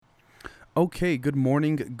Okay, good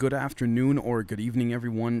morning, good afternoon, or good evening,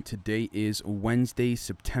 everyone. Today is Wednesday,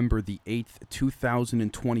 September the 8th,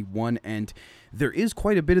 2021, and there is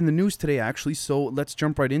quite a bit in the news today, actually, so let's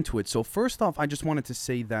jump right into it. So, first off, I just wanted to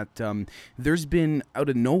say that there's been, out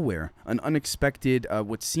of nowhere, an unexpected,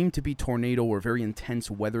 what seemed to be tornado or very intense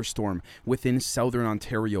weather storm within southern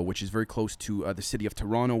Ontario, which is very close to the city of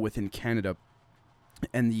Toronto within Canada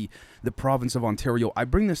and the province of Ontario. I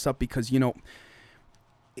bring this up because,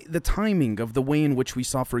 the timing of the way in which we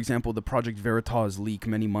saw, for example, the Project Veritas leak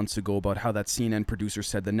many months ago about how that CNN producer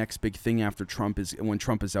said the next big thing after Trump is, when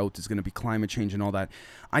Trump is out, is going to be climate change and all that.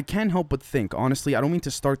 I can't help but think, honestly, I don't mean to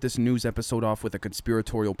start this news episode off with a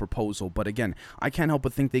conspiratorial proposal, but again, I can't help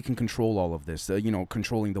but think they can control all of this,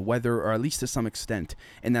 controlling the weather, or at least to some extent,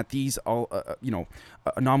 and that these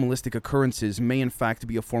anomalistic occurrences may in fact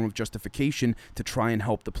be a form of justification to try and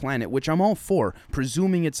help the planet, which I'm all for,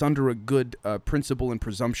 presuming it's under a good principle and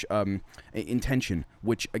presumption, intention,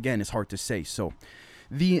 which again is hard to say. So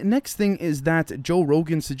the next thing is that Joe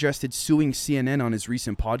Rogan suggested suing CNN on his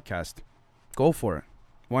recent podcast. Go for it.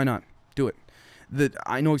 Why not? Do it.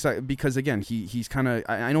 I know exactly, because again, he's kind of,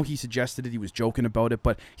 I know he suggested it, he was joking about it,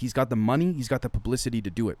 but he's got the money, he's got the publicity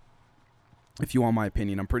to do it. If you want my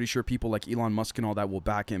opinion, I'm pretty sure people like Elon Musk and all that will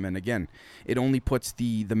back him. And again, it only puts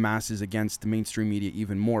the masses against the mainstream media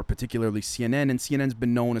even more, particularly CNN. And CNN's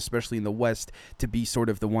been known, especially in the West, to be sort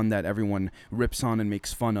of the one that everyone rips on and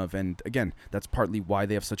makes fun of. And again, that's partly why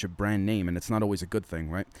they have such a brand name, and it's not always a good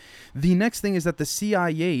thing, right? The next thing is that the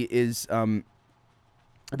CIA is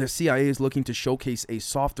looking to showcase a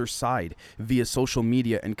softer side via social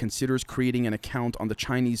media and considers creating an account on the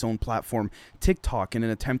Chinese-owned platform TikTok in an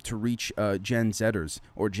attempt to reach Gen Zers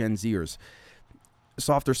or Gen Zers.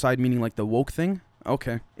 Softer side meaning like the woke thing?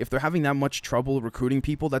 Okay. If they're having that much trouble recruiting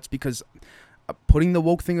people, that's because, putting the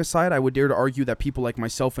woke thing aside, I would dare to argue that people like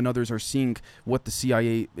myself and others are seeing what the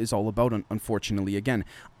CIA is all about, unfortunately. Again,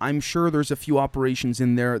 I'm sure there's a few operations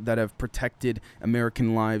in there that have protected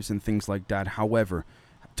American lives and things like that. However,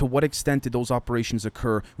 to what extent did those operations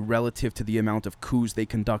occur relative to the amount of coups they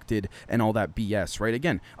conducted and all that BS, right?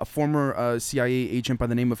 Again, a former CIA agent by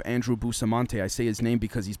the name of Andrew Bustamante, I say his name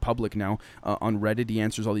because he's public now, on Reddit, he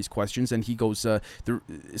answers all these questions, and he goes,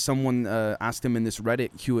 someone asked him in this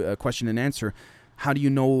Reddit question and answer, how do you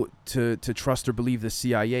know to trust or believe the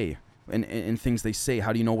CIA and things they say?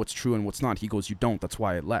 How do you know what's true and what's not? He goes, you don't, that's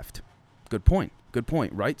why I left. Good point,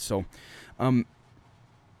 right? So,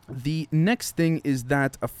 the next thing is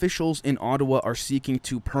that officials in Ottawa are seeking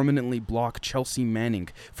to permanently block Chelsea Manning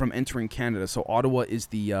from entering Canada. So Ottawa is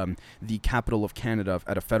the capital of Canada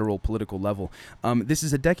at a federal political level. This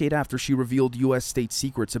is a decade after she revealed U.S. state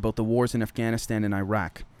secrets about the wars in Afghanistan and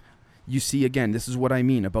Iraq. You see, again, this is what I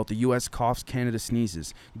mean about the U.S. coughs, Canada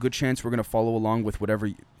sneezes. Good chance we're going to follow along with whatever.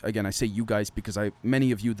 Again, I say you guys because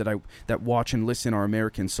many of you that watch and listen are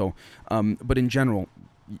Americans. So, but in general,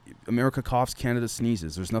 America coughs, Canada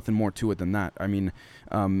sneezes. There's nothing more to it than that. I mean,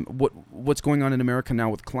 what's going on in America now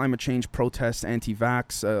with climate change, protests,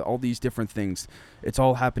 anti-vax, all these different things. It's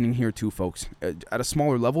all happening here too, folks. At a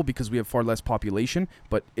smaller level because we have far less population,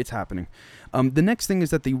 but it's happening. The next thing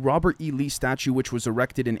is that the Robert E. Lee statue, which was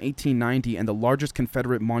erected in 1890 and the largest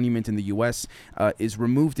Confederate monument in the U.S., is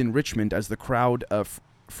removed in Richmond as the crowd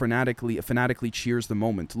fanatically cheers the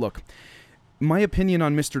moment. Look, my opinion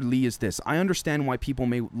on Mr. Lee is this. I understand why people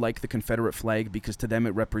may like the Confederate flag because to them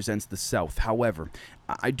it represents the South. However,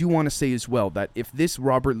 I do want to say as well that if this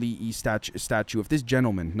Robert Lee E. statue, if this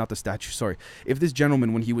gentleman, not the statue, sorry, if this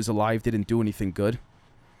gentleman when he was alive didn't do anything good,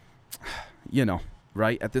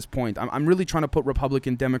 right? At this point, I'm really trying to put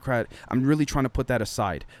Republican, Democrat, I'm really trying to put that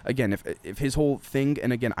aside. Again, if his whole thing,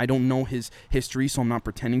 and again, I don't know his history, so I'm not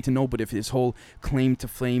pretending to know, but if his whole claim to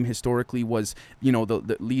fame historically was,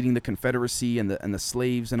 the leading the Confederacy and the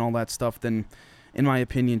slaves and all that stuff, then in my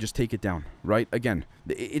opinion, just take it down, right? Again,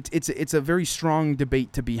 it's a very strong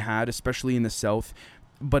debate to be had, especially in the South,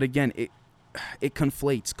 but again, it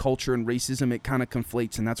conflates culture and racism. It kind of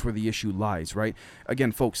conflates, and that's where the issue lies, right?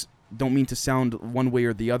 Again, folks, don't mean to sound one way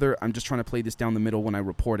or the other. I'm just trying to play this down the middle when I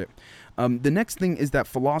report it. The next thing is that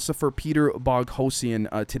philosopher Peter Boghossian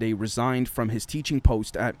today resigned from his teaching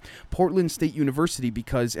post at Portland State University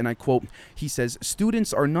because, and I quote, he says,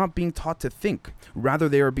 students are not being taught to think. Rather,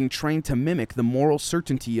 they are being trained to mimic the moral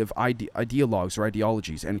certainty of ideologues or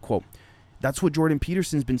ideologies, end quote. That's what Jordan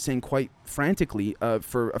Peterson's been saying quite frantically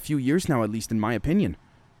for a few years now, at least in my opinion.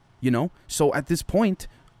 So at this point,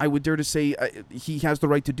 I would dare to say he has the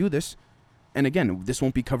right to do this. And again, this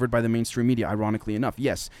won't be covered by the mainstream media, ironically enough.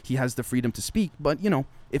 Yes, he has the freedom to speak, but,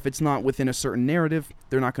 if it's not within a certain narrative,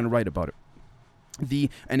 they're not going to write about it.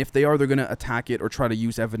 And if they are, they're going to attack it or try to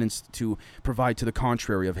use evidence to provide to the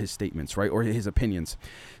contrary of his statements, right, or his opinions.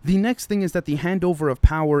 The next thing is that the handover of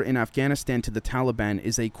power in Afghanistan to the Taliban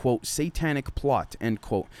is a, quote, satanic plot, end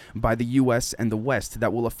quote, by the U.S. and the West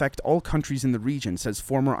that will affect all countries in the region, says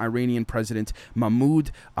former Iranian President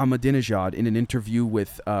Mahmoud Ahmadinejad in an interview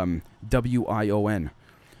with WION.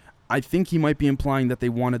 I think he might be implying that they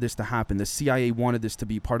wanted this to happen. The CIA wanted this to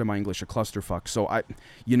be, part of my English, a clusterfuck. So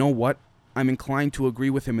you know what? I'm inclined to agree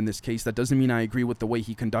with him in this case. That doesn't mean I agree with the way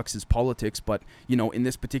he conducts his politics, but, you know, in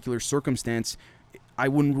this particular circumstance, I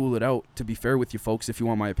wouldn't rule it out, to be fair with you folks, if you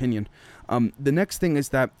want my opinion. The next thing is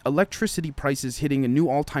that electricity prices hitting new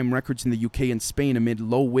all-time records in the UK and Spain amid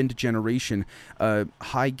low wind generation,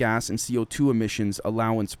 high gas and CO2 emissions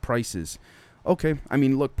allowance prices. Okay, I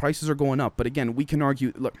mean, look, prices are going up, but again, we can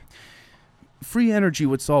argue, look, free energy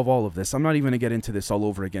would solve all of this. I'm not even going to get into this all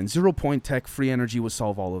over again. 0 point tech, free energy would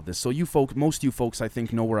solve all of this. So you folk, most you folks, I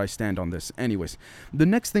think, know where I stand on this. Anyways, the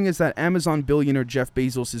next thing is that Amazon billionaire Jeff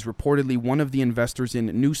Bezos is reportedly one of the investors in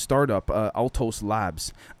new startup Altos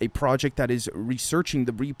Labs, a project that is researching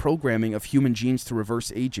the reprogramming of human genes to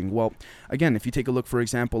reverse aging. Well, again, if you take a look, for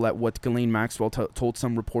example, at what Ghislaine Maxwell told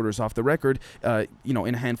some reporters off the record, in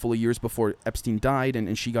a handful of years before Epstein died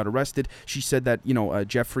and she got arrested, she said that,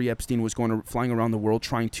 Jeffrey Epstein was flying around the world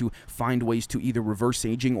trying to find ways to either reverse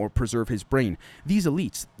aging or preserve his brain. These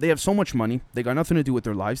elites, they have so much money, they got nothing to do with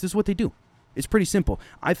their lives. This is what they do. It's pretty simple.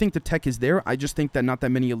 I think the tech is there. I just think that not that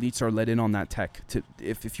many elites are let in on that tech,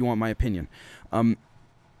 if you want my opinion.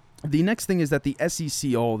 The next thing is that the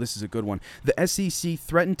SEC, oh, this is a good one. The SEC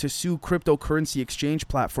threatened to sue cryptocurrency exchange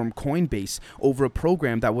platform Coinbase over a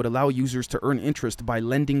program that would allow users to earn interest by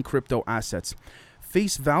lending crypto assets.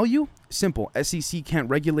 Face value? Simple. SEC can't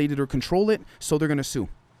regulate it or control it, so they're going to sue.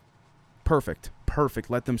 Perfect.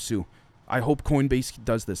 Let them sue. I hope Coinbase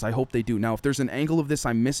does this. I hope they do. Now, if there's an angle of this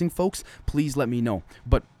I'm missing, folks, please let me know.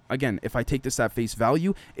 But again, if I take this at face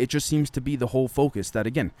value, it just seems to be the whole focus that,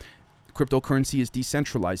 again, cryptocurrency is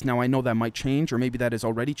decentralized. Now, I know that might change, or maybe that has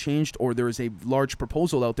already changed, or there is a large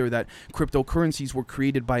proposal out there that cryptocurrencies were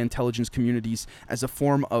created by intelligence communities as a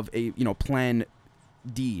form of a, plan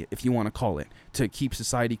D, if you want to call it, to keep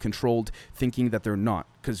society controlled, thinking that they're not,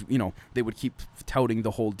 because, they would keep touting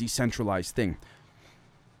the whole decentralized thing.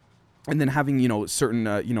 And then having, certain,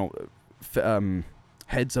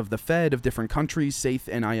 heads of the Fed of different countries, SAFE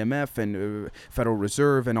and IMF and Federal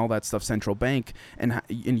Reserve and all that stuff, central bank, and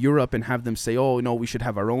in Europe, and have them say, oh, no, we should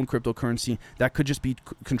have our own cryptocurrency. That could just be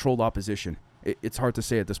controlled opposition. It's hard to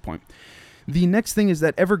say at this point. The next thing is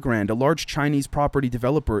that Evergrande, a large Chinese property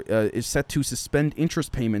developer, is set to suspend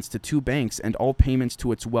interest payments to 2 banks and all payments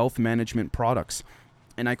to its wealth management products.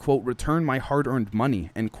 And I quote, return my hard-earned money,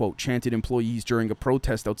 end quote, chanted employees during a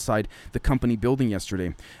protest outside the company building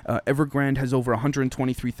yesterday. Evergrande has over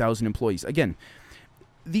 123,000 employees. Again,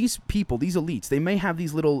 these people, these elites, they may have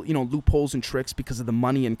these little, loopholes and tricks because of the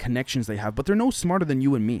money and connections they have, but they're no smarter than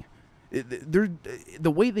you and me.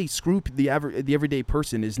 The way they screw the everyday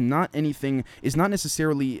person is not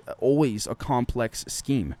necessarily always a complex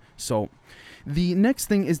scheme. So the next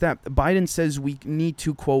thing is that Biden says we need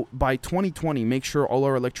to, quote, by 2020 make sure all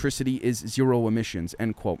our electricity is zero emissions,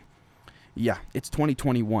 end quote. Yeah, it's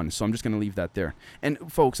 2021, so I'm just going to leave that there. And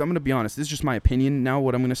folks, I'm going to be honest, this is just my opinion now,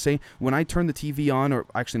 what I'm going to say. When I turn the TV on, or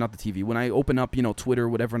actually not the TV, when I open up, Twitter or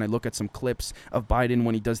whatever, and I look at some clips of Biden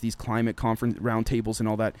when he does these climate conference roundtables and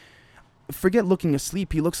all that, forget looking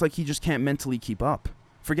asleep. He looks like he just can't mentally keep up.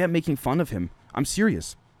 Forget making fun of him. I'm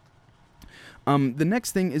serious. The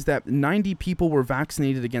next thing is that 90 people were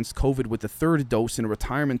vaccinated against COVID with the 3rd dose in a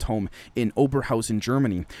retirement home in Oberhausen,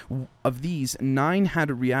 Germany. Of these, 9 had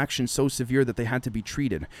a reaction so severe that they had to be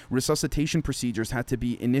treated. Resuscitation procedures had to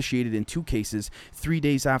be initiated in 2 cases 3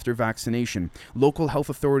 days after vaccination. Local health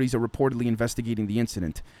authorities are reportedly investigating the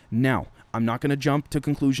incident. Now, I'm not going to jump to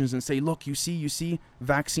conclusions and say, look, you see,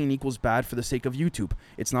 vaccine equals bad for the sake of YouTube.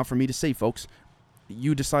 It's not for me to say, folks.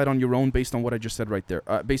 You decide on your own based on what I just said right there,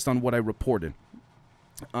 based on what I reported.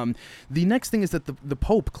 The next thing is that the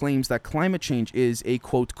Pope claims that climate change is a,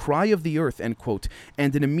 quote, cry of the earth, end quote,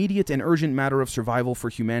 and an immediate and urgent matter of survival for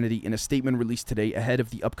humanity in a statement released today ahead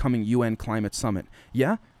of the upcoming UN Climate Summit.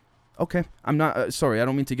 Yeah? Okay. I'm not, sorry, I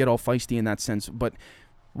don't mean to get all feisty in that sense, but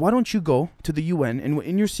why don't you go to the UN and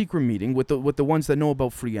in your secret meeting with the ones that know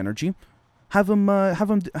about free energy, have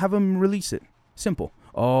them release it. Simple.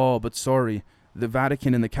 Oh, but sorry. The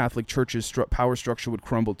Vatican and the Catholic Church's power structure would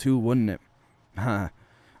crumble too, wouldn't it?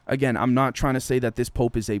 Again, I'm not trying to say that this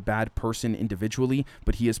Pope is a bad person individually,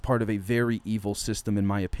 but he is part of a very evil system, in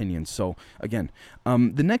my opinion. So, again,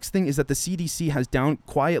 the next thing is that the CDC has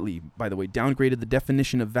quietly, by the way, downgraded the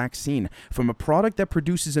definition of vaccine from a product that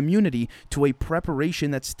produces immunity to a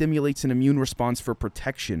preparation that stimulates an immune response for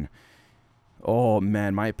protection. Oh,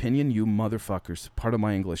 man, my opinion, you motherfuckers. Part of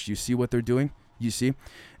my English. You see what they're doing? You see?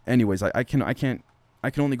 Anyways, I can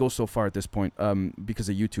only go so far at this point because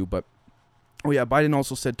of YouTube, but oh yeah, Biden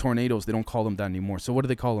also said tornadoes. They don't call them that anymore. So what do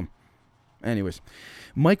they call them? Anyways,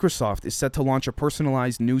 Microsoft is set to launch a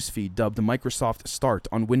personalized newsfeed dubbed Microsoft Start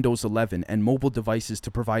on Windows 11 and mobile devices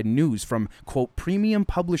to provide news from, quote, premium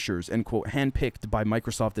publishers, end quote, handpicked by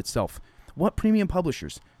Microsoft itself. What premium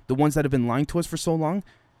publishers? The ones that have been lying to us for so long?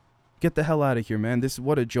 Get the hell out of here, man.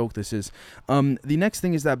 What a joke this is. The next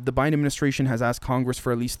thing is that the Biden administration has asked Congress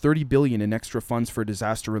for at least $30 billion in extra funds for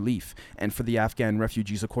disaster relief and for the Afghan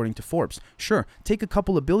refugees, according to Forbes. Sure, take a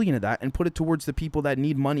couple of billion of that and put it towards the people that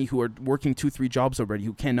need money, who are working 2-3 jobs already,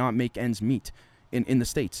 who cannot make ends meet in the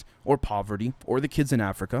States, or poverty, or the kids in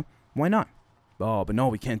Africa. Why not? Oh, but no,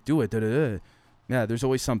 we can't do it. Yeah, there's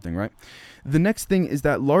always something, right? The next thing is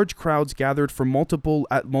that large crowds gathered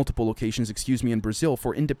at multiple locations, in Brazil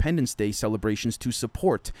for Independence Day celebrations to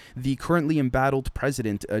support the currently embattled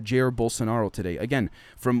president, Jair Bolsonaro, today. Again,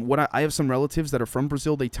 from what I have some relatives that are from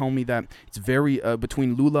Brazil. They tell me that it's very,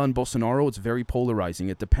 between Lula and Bolsonaro, it's very polarizing.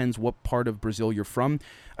 It depends what part of Brazil you're from.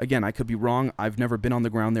 Again, I could be wrong. I've never been on the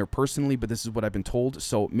ground there personally, but this is what I've been told.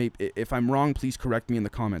 So maybe, if I'm wrong, please correct me in the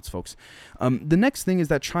comments, folks. The next thing is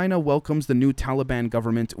that China welcomes the new Taliban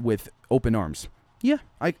government with open arms. Yeah,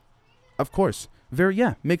 of course.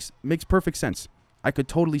 Makes perfect sense. I could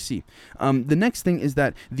totally see. The next thing is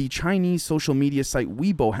that the Chinese social media site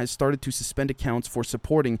Weibo has started to suspend accounts for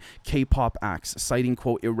supporting K-pop acts, citing,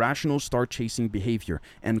 quote, irrational star-chasing behavior,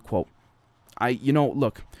 end quote.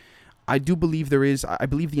 Look, I do believe I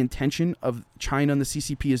believe the intention of China and the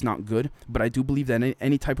CCP is not good, but I do believe that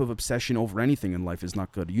any type of obsession over anything in life is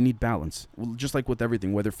not good. You need balance, just like with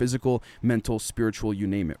everything, whether physical, mental, spiritual, you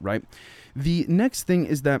name it, right? The next thing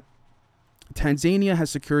is that Tanzania has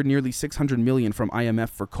secured nearly $600 million from IMF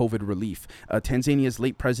for COVID relief. Tanzania's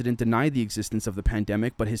late president denied the existence of the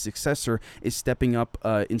pandemic, but his successor is stepping up,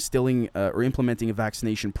 implementing a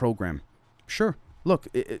vaccination program. Sure, look,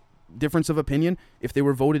 difference of opinion. If they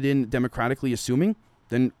were voted in democratically,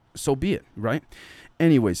 then so be it, right?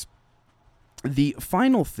 Anyways, the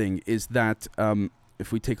final thing is that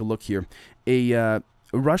if we take a look here,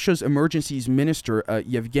 Russia's emergencies minister,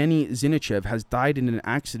 Yevgeny Zinichev, has died in an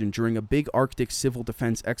accident during a big Arctic civil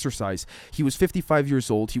defense exercise. He was 55 years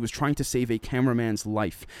old. He was trying to save a cameraman's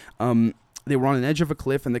life. They were on an edge of a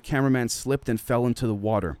cliff, and the cameraman slipped and fell into the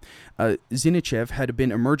water. Zinichev had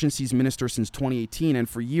been emergencies minister since 2018, and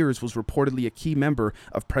for years was reportedly a key member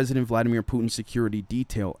of President Vladimir Putin's security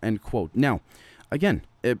detail, end quote. Now, again,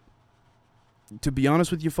 to be honest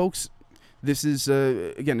with you folks, this is,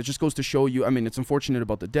 again, it just goes to show you, it's unfortunate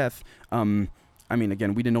about the death.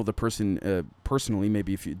 Again, we didn't know the person personally.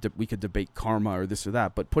 Maybe we could debate karma or this or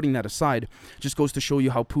that. But putting that aside, just goes to show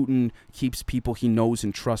you how Putin keeps people he knows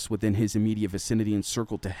and trusts within his immediate vicinity and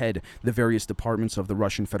circle to head the various departments of the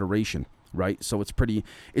Russian Federation, right? So it's pretty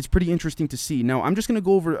interesting to see. Now, I'm just going to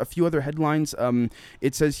go over a few other headlines.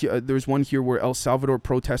 It says there's one here where El Salvador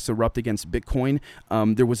protests erupt against Bitcoin.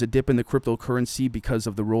 There was a dip in the cryptocurrency because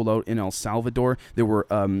of the rollout in El Salvador. There were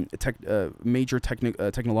major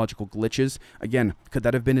technological glitches. Again, could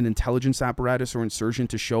that have been an intelligence apparatus or insurgent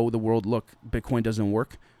to show the world, look, Bitcoin doesn't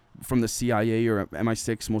work? From the CIA or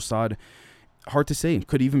MI6, Mossad? Hard to say.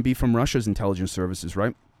 Could even be from Russia's intelligence services,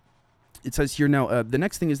 right? It says here now, the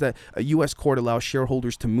next thing is that a U.S. court allows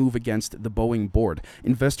shareholders to move against the Boeing board.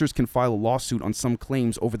 Investors can file a lawsuit on some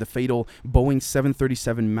claims over the fatal Boeing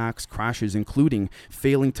 737 MAX crashes, including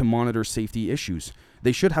failing to monitor safety issues.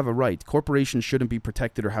 They should have a right. Corporations shouldn't be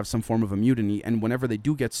protected or have some form of immunity, and whenever they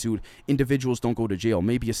do get sued, individuals don't go to jail.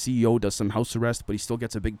 Maybe a CEO does some house arrest, but he still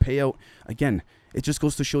gets a big payout. Again, it just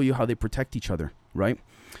goes to show you how they protect each other, right?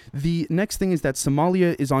 The next thing is that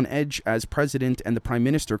Somalia is on edge as president and the prime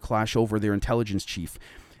minister clash over their intelligence chief.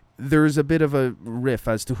 There's a bit of a riff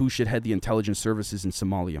as to who should head the intelligence services in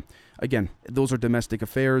Somalia. Again, those are domestic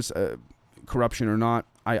affairs, corruption or not.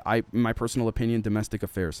 In my personal opinion, domestic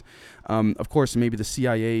affairs. Of course, maybe the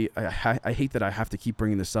CIA, I hate that I have to keep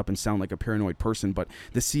bringing this up and sound like a paranoid person, but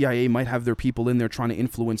the CIA might have their people in there trying to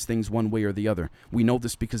influence things one way or the other. We know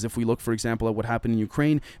this because if we look, for example, at what happened in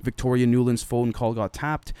Ukraine, Victoria Nuland's phone call got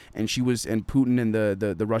tapped, and Putin and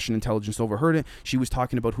the Russian intelligence overheard it. She was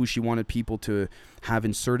talking about who she wanted people to have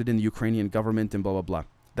inserted in the Ukrainian government and blah, blah, blah.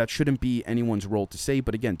 That shouldn't be anyone's role to say,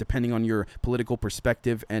 but again, depending on your political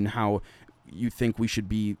perspective and how you think we should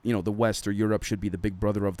be, the West or Europe should be the big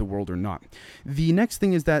brother of the world or not. The next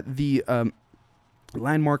thing is that the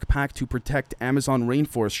Landmark Pact to protect Amazon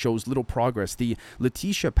rainforest shows little progress. The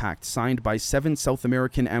Leticia Pact, signed by 7 South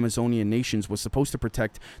American Amazonian nations, was supposed to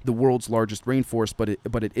protect the world's largest rainforest,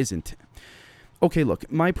 but it isn't. Okay, look,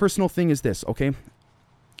 my personal thing is this, okay?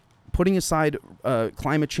 Putting aside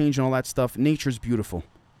climate change and all that stuff, nature's beautiful.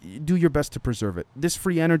 Do your best to preserve it. This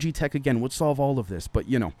free energy tech, again, would solve all of this, but,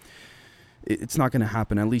 it's not going to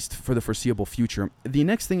happen, at least for the foreseeable future. The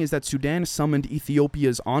next thing is that Sudan summoned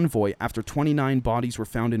Ethiopia's envoy after 29 bodies were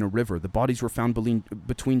found in a river. The bodies were found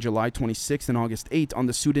between July 26th and August 8th on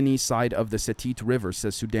the Sudanese side of the Setit River,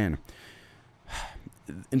 says Sudan.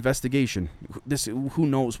 Investigation. Who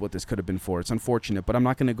knows what this could have been for? It's unfortunate, but I'm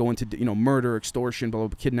not going to go into murder, extortion, blah,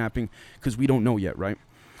 blah, kidnapping, because we don't know yet, right?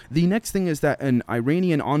 The next thing is that an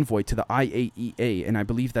Iranian envoy to the IAEA, and I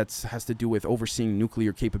believe that has to do with overseeing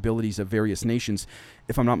nuclear capabilities of various nations,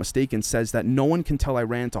 if I'm not mistaken, says that no one can tell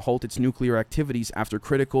Iran to halt its nuclear activities after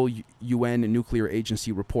critical UN nuclear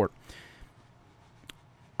agency report.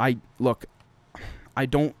 I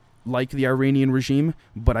don't like the Iranian regime,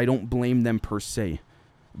 but I don't blame them per se.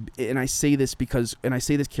 And I say this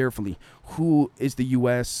carefully. Who is the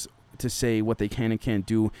U.S. to say what they can and can't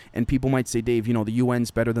do? And people might say, Dave, the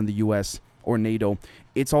UN's better than the U.S. or NATO.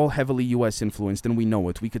 It's all heavily U.S. influenced, and we know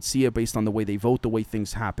it. We could see it based on the way they vote, the way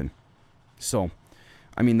things happen. So,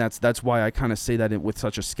 I mean, that's why I kind of say that with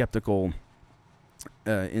such a skeptical,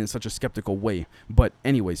 in such a skeptical way. But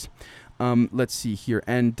anyways, let's see here.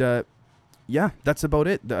 And yeah, that's about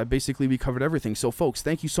it. Basically, we covered everything. So, folks,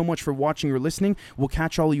 thank you so much for watching or listening. We'll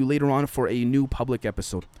catch all of you later on for a new public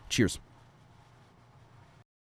episode. Cheers.